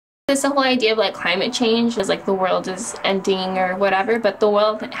There's the whole idea of like climate change is like the world is ending or whatever, but the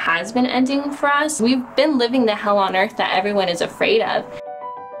world has been ending for us. We've been living the hell on earth that everyone is afraid of.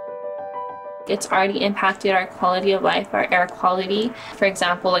 It's already impacted our quality of life, our air quality. For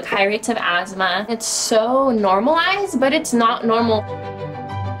example, like high rates of asthma. It's so normalized, but it's not normal.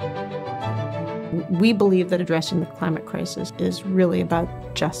 We believe that addressing the climate crisis is really about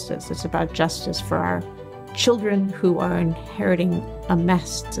justice. It's about justice for our children who are inheriting a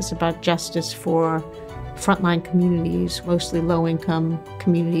mess. It's about justice for frontline communities, mostly low-income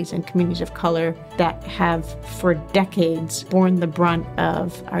communities and communities of color that have for decades borne the brunt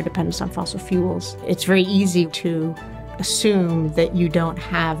of our dependence on fossil fuels. It's very easy to assume that you don't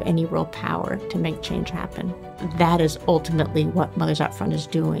have any real power to make change happen. That is ultimately what Mothers Out Front is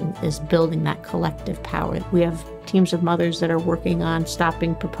doing, is building that collective power. We have teams of mothers that are working on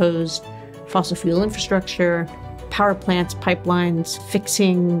stopping proposed fossil fuel infrastructure, power plants, pipelines,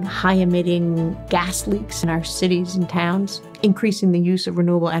 fixing high-emitting gas leaks in our cities and towns, increasing the use of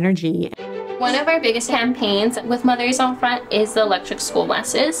renewable energy. One of our biggest campaigns with Mothers Out Front is the electric school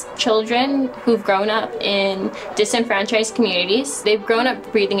buses. Children who've grown up in disenfranchised communities, they've grown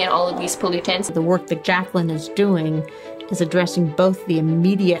up breathing in all of these pollutants. The work that Jacqueline is doing is addressing both the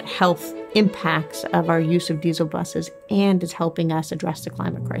immediate health impacts of our use of diesel buses and is helping us address the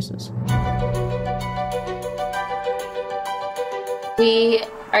climate crisis. We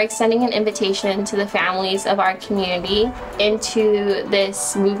are extending an invitation to the families of our community into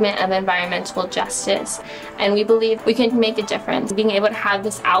this movement of environmental justice. And we believe we can make a difference. Being able to have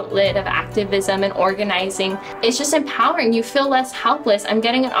this outlet of activism and organizing, it's just empowering. You feel less helpless. I'm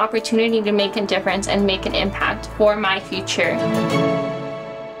getting an opportunity to make a difference and make an impact for my future.